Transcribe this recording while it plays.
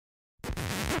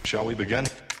Shall we begin?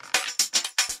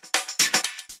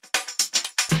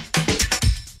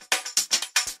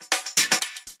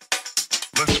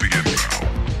 Let's begin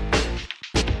now.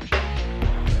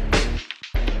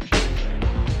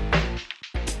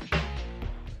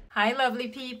 Hi lovely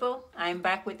people, I'm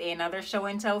back with another show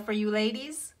and tell for you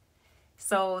ladies.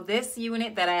 So this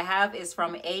unit that I have is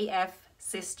from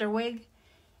Afsisterwig,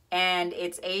 and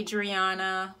it's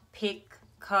Adriana pick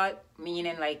cut,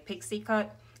 meaning like pixie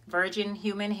cut, virgin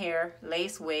human hair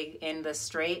lace wig in the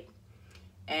straight,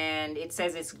 and it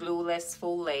says it's glueless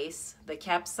full lace. The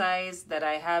cap size that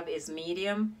I have is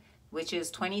medium, which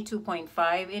is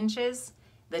 22.5 inches.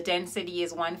 The density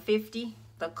is 150.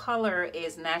 The color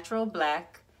is natural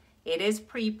black. It is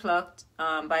pre-plucked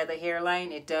by the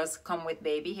hairline. It does come with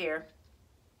baby hair.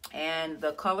 And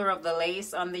the color of the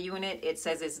lace on the unit, it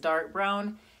says it's dark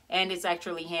brown, and it's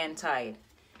actually hand tied.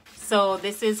 So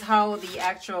this is how the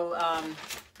actual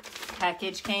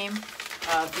package came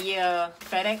via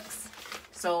FedEx.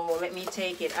 So let me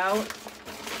take it out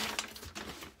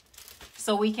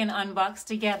so we can unbox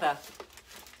together.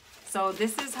 So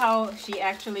this is how she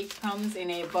actually comes in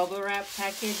a bubble wrap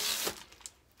package.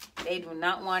 They do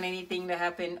not want anything to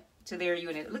happen to their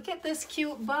unit. Look at this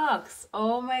cute box.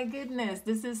 Oh my goodness,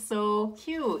 this is so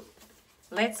cute.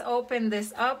 Let's open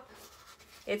this up.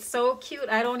 It's so cute,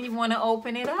 I don't even want to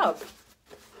open it up.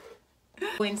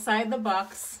 Inside the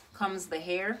box comes the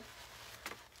hair.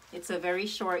 It's a very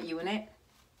short unit.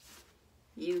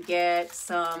 You get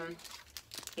some,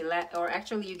 you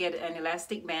get an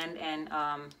elastic band and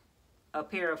a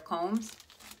pair of combs.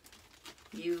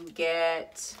 You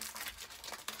get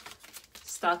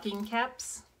stocking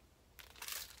caps,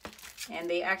 and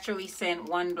they actually sent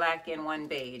one black and one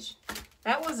beige.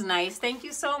 That was nice. Thank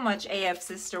you so much,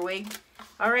 Afsisterwig.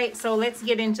 All right, so let's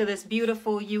get into this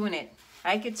beautiful unit.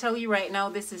 I could tell you right now,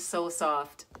 this is so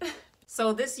soft.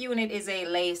 So this unit is a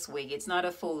lace wig. It's not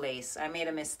a full lace. I made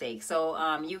a mistake.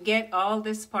 So you get all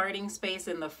this parting space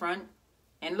in the front,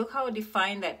 and look how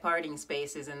defined that parting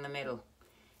space is in the middle.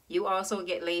 You also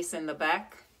get lace in the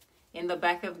back. In the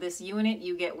back of this unit,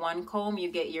 you get one comb.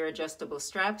 You get your adjustable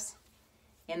straps.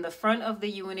 In the front of the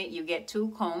unit, you get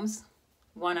two combs,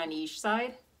 one on each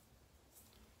side.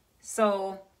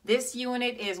 So this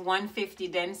unit is 150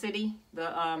 density.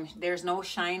 There's no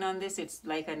shine on this. It's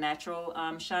like a natural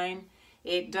shine.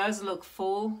 It does look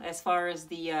full as far as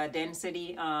the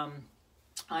density on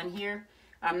here.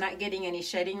 I'm not getting any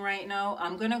shedding right now.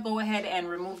 I'm gonna go ahead and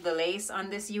remove the lace on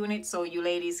this unit so you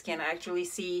ladies can actually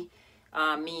see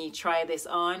me try this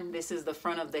on. This is the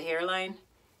front of the hairline.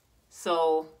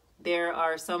 So there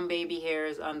are some baby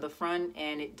hairs on the front,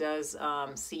 and it does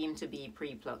seem to be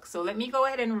pre-plucked. So let me go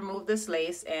ahead and remove this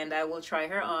lace, and I will try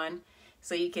her on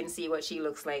so you can see what she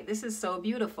looks like. This is so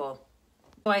beautiful.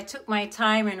 So I took my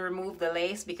time and removed the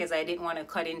lace because I didn't want to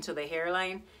cut into the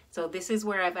hairline. So this is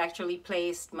where I've actually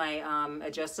placed my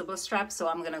adjustable strap. So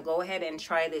I'm gonna go ahead and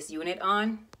try this unit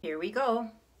on. Here we go.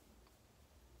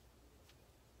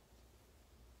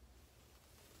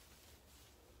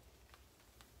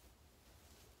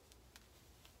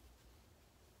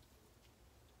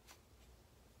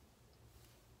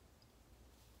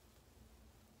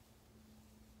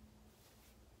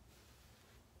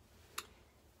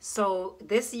 So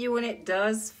this unit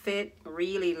does fit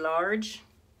really large.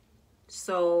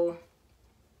 So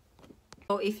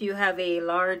if you have a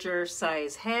larger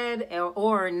size head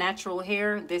or natural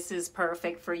hair, this is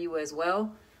perfect for you as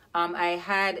well. I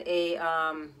had a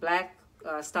black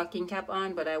stocking cap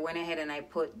on, but I went ahead and I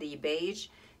put the beige.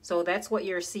 So that's what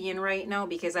you're seeing right now,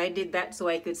 because I did that so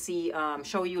I could see,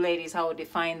 show you ladies how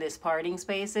defined this parting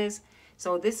space is.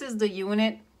 So this is the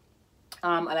unit.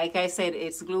 Like I said,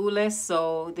 it's glueless,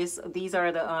 so these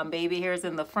are the baby hairs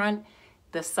in the front.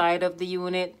 The side of the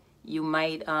unit, you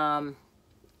might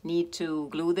need to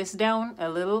glue this down a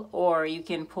little, or you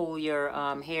can pull your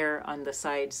hair on the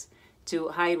sides to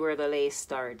hide where the lace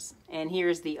starts. And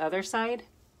here's the other side,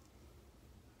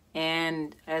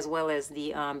 and as well as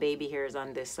the baby hairs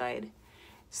on this side.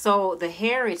 So the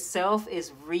hair itself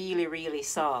is really, really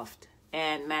soft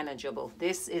and manageable.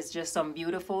 This is just some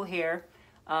beautiful hair.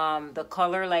 The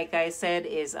color, like I said,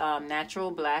 is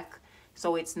natural black,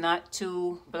 so it's not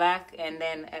too black, and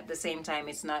then at the same time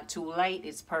it's not too light.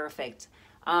 It's perfect.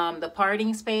 The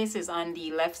parting space is on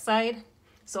the left side,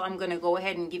 so I'm gonna go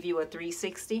ahead and give you a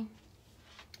 360.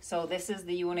 So this is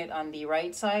the unit on the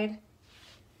right side,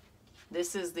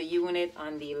 this is the unit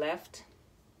on the left,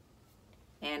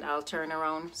 and I'll turn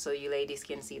around so you ladies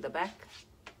can see the back.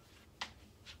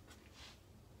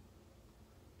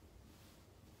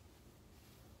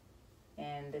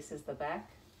 And this is the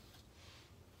back.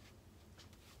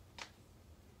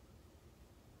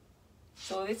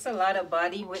 So it's a lot of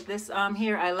body with this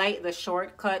here. I like the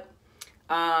shortcut.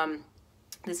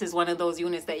 This is one of those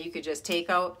units that you could just take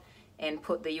out and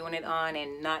put the unit on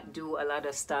and not do a lot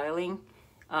of styling.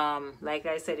 Like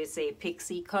I said, it's a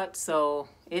pixie cut, so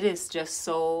it is just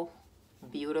so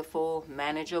beautiful,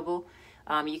 manageable.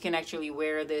 You can actually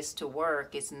wear this to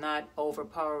work. It's not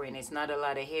overpowering. It's not a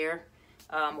lot of hair.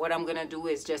 What I'm gonna do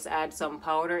is just add some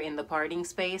powder in the parting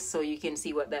space so you can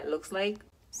see what that looks like.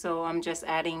 So I'm just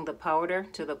adding the powder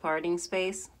to the parting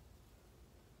space.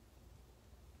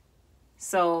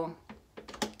 So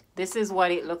this is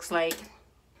what it looks like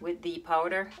with the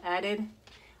powder added.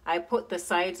 I put the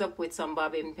sides up with some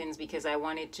bobbin pins because I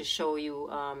wanted to show you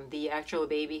the actual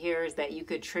baby hairs, that you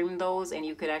could trim those and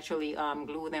you could actually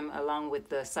glue them along with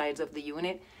the sides of the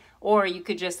unit, or you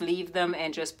could just leave them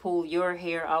and just pull your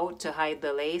hair out to hide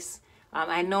the lace.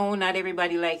 I know not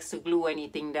everybody likes to glue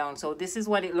anything down, so this is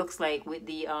what it looks like with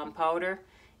the powder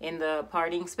in the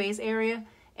parting space area.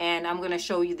 And I'm going to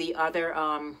show you the other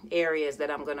areas that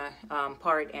I'm going to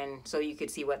part, and so you could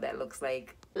see what that looks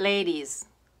like. Ladies,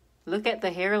 look at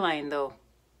the hairline though.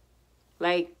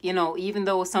 Like, you know, even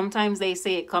though sometimes they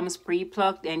say it comes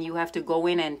pre-plucked and you have to go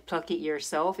in and pluck it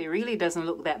yourself, it really doesn't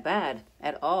look that bad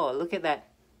at all. Look at that.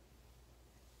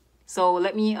 So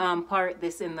let me part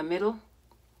this in the middle.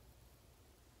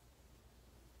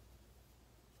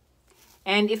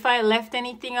 And if I left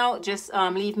anything out, just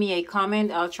leave me a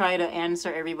comment. I'll try to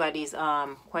answer everybody's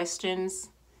questions.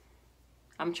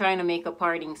 I'm trying to make a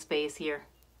parting space here.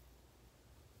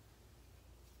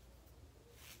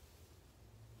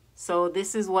 So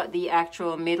this is what the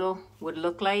actual middle would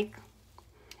look like.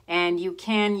 And you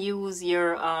can use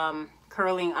your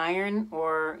curling iron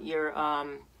or your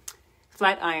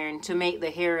flat iron to make the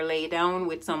hair lay down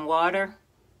with some water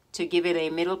to give it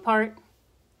a middle part.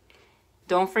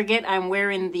 Don't forget, I'm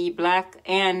wearing the black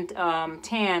and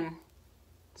tan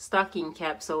stocking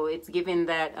cap, so it's giving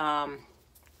that,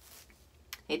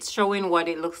 it's showing what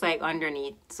it looks like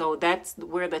underneath. So that's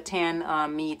where the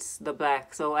tan meets the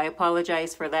black. So I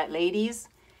apologize for that, ladies.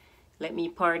 Let me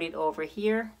part it over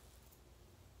here.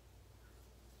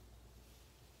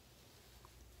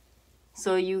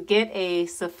 So you get a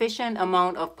sufficient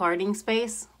amount of parting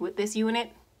space with this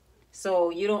unit.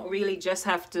 So you don't really just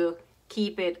have to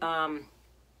keep it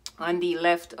on the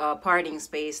left parting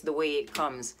space the way it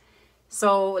comes.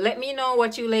 So let me know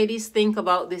what you ladies think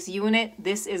about this unit.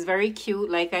 This is very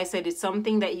cute. Like I said, it's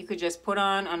something that you could just put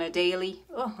on a daily,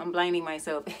 oh, I'm blinding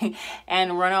myself,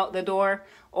 and run out the door.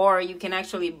 Or you can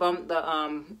actually bump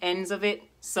the ends of it.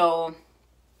 So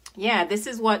yeah, this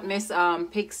is what Miss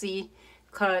Pixie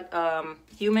Cut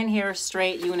Human Hair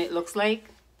Straight unit looks like.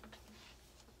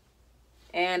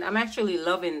 And I'm actually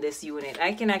loving this unit.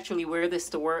 I can actually wear this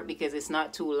to work because it's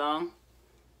not too long.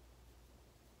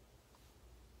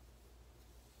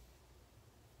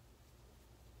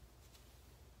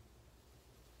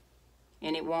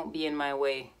 And it won't be in my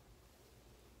way.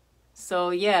 So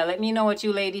yeah, let me know what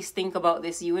you ladies think about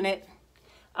this unit.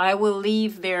 I will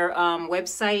leave their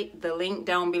website, the link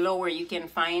down below where you can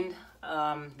find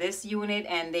this unit.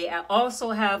 And they also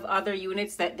have other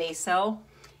units that they sell,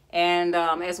 and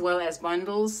as well as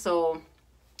bundles. So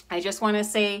I just want to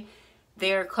say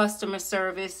their customer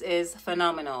service is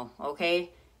phenomenal.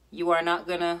 Okay, you are not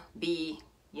gonna be,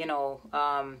 you know,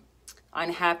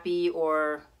 unhappy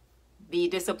or be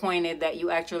disappointed that you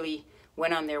actually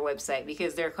went on their website,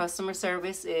 because their customer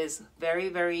service is very,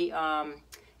 very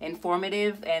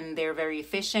informative, and they're very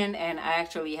efficient. And I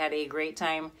actually had a great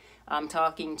time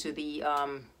talking to the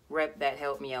rep that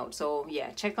helped me out. So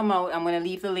yeah, check them out. I'm going to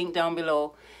leave the link down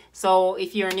below. So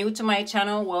if you're new to my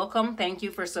channel, welcome. Thank you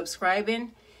for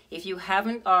subscribing. If you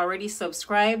haven't already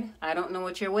subscribed, I don't know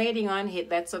what you're waiting on. Hit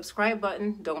that subscribe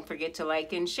button. Don't forget to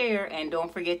like and share, and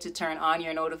don't forget to turn on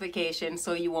your notifications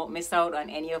so you won't miss out on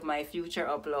any of my future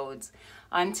uploads.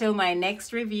 Until my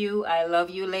next review, I love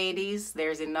you ladies.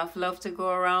 There's enough love to go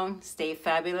around. Stay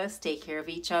fabulous. Take care of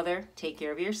each other. Take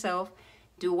care of yourself.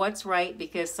 Do what's right,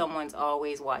 because someone's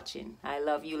always watching. I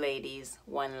love you ladies.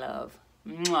 One love.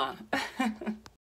 Mwah.